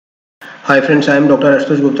Hi friends, I am Dr.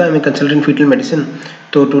 Ashutosh. I am a consultant in fetal medicine.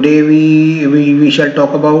 So today we shall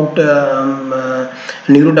talk about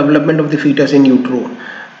neurodevelopment of the fetus in utero.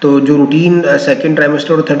 तो जो routine second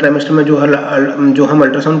trimester और third trimester में जो हम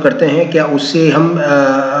ultrasound करते हैं, क्या उससे हम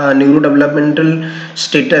neuro developmental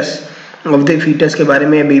status of the foetus के बारे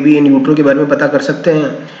में, बेबी इन यूट्रो के बारे में पता कर सकते हैं?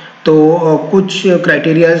 तो कुछ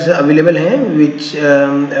क्राइटेरियाज अवेलेबल हैं विच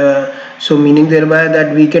so meaning thereby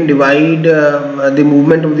that we can divide the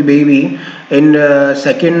movement of the baby in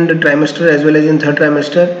second trimester as well as in third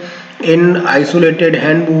trimester in isolated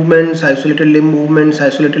hand movements, isolated limb movements,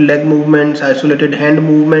 isolated leg movements, isolated hand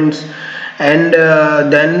movements, and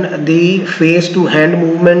then the face to hand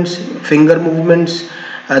movements, finger movements,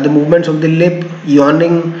 the movements of the lip,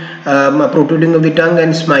 yawning, protruding of the tongue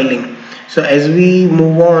and smiling. So as we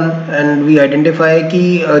move on and we identify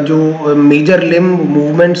कि जो major limb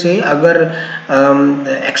movement से अगर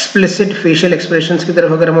explicit facial expressions की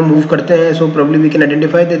तरफ अगर हम move करते हैं, so probably we can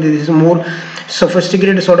identify that this is more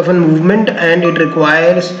sophisticated sort of a movement and it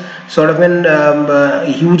requires sort of a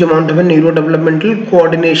huge amount of a neurodevelopmental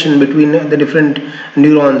coordination between the different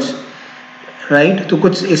neurons, right? तो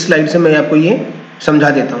कुछ इस slide से मैं आपको ये समझा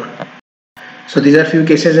देता हूँ. So these are few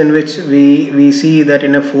cases in which we see that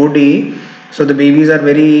in a 4D, so the babies are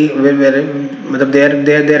very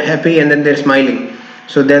they're happy and then they're smiling.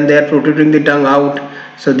 So then they are protruding the tongue out.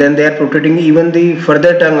 So then they are protruding even the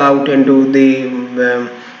further tongue out into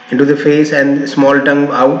the face and small tongue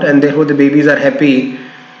out, and therefore the babies are happy,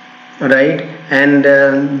 right? And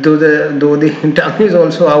though the tongue is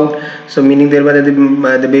also out, so meaning thereby that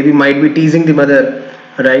the baby might be teasing the mother.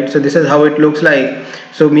 Right, so this is how it looks like.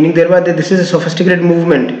 So meaning thereby that this is a sophisticated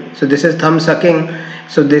movement. So this is thumb sucking.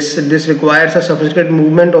 So this requires a sophisticated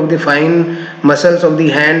movement of the fine muscles of the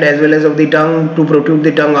hand as well as of the tongue to protrude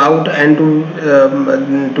the tongue out and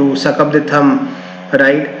to suck up the thumb,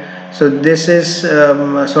 right? So this is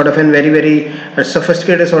sort of a very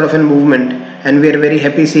sophisticated sort of a movement, and we are very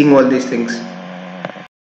happy seeing all these things.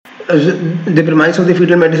 The premise of the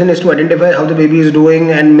fetal medicine is to identify how the baby is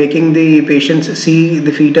doing and making the patients see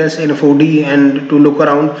the fetus in 4D and to look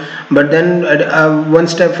around. But then one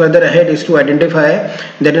step further ahead is to identify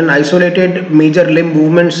that an isolated major limb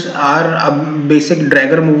movements are basic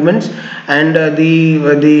dragger movements, and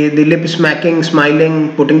the lip smacking,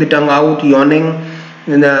 smiling, putting the tongue out, yawning,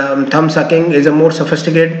 and thumb sucking is a more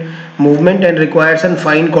sophisticated movement and requires some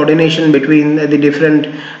fine coordination between the different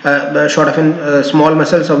sort of small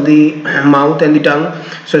muscles of the mouth and the tongue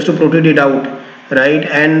so as to protrude it out, right?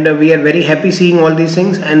 And we are very happy seeing all these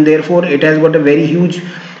things, and therefore it has got a very huge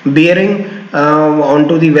bearing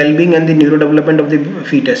onto the well-being and the neurodevelopment of the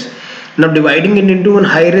fetus. Now dividing it into a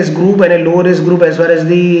high risk group and a low risk group as far as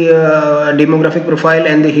the demographic profile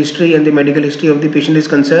and the history and the medical history of the patient is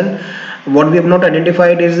concerned, what we have not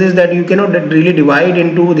identified is this, that you cannot really divide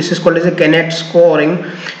into, this is called as a KANET scoring.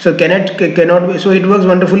 So KANET cannot be, so it works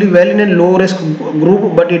wonderfully well in a low risk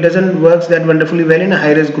group, but it doesn't work that wonderfully well in a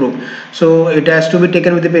high risk group. So it has to be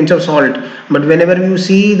taken with a pinch of salt. But whenever you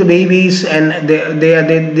see the babies and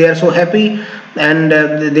they are so happy and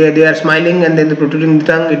they are smiling and then the protruding the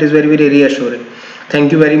tongue, it is very reassuring.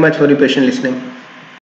 Thank you very much for your patient listening.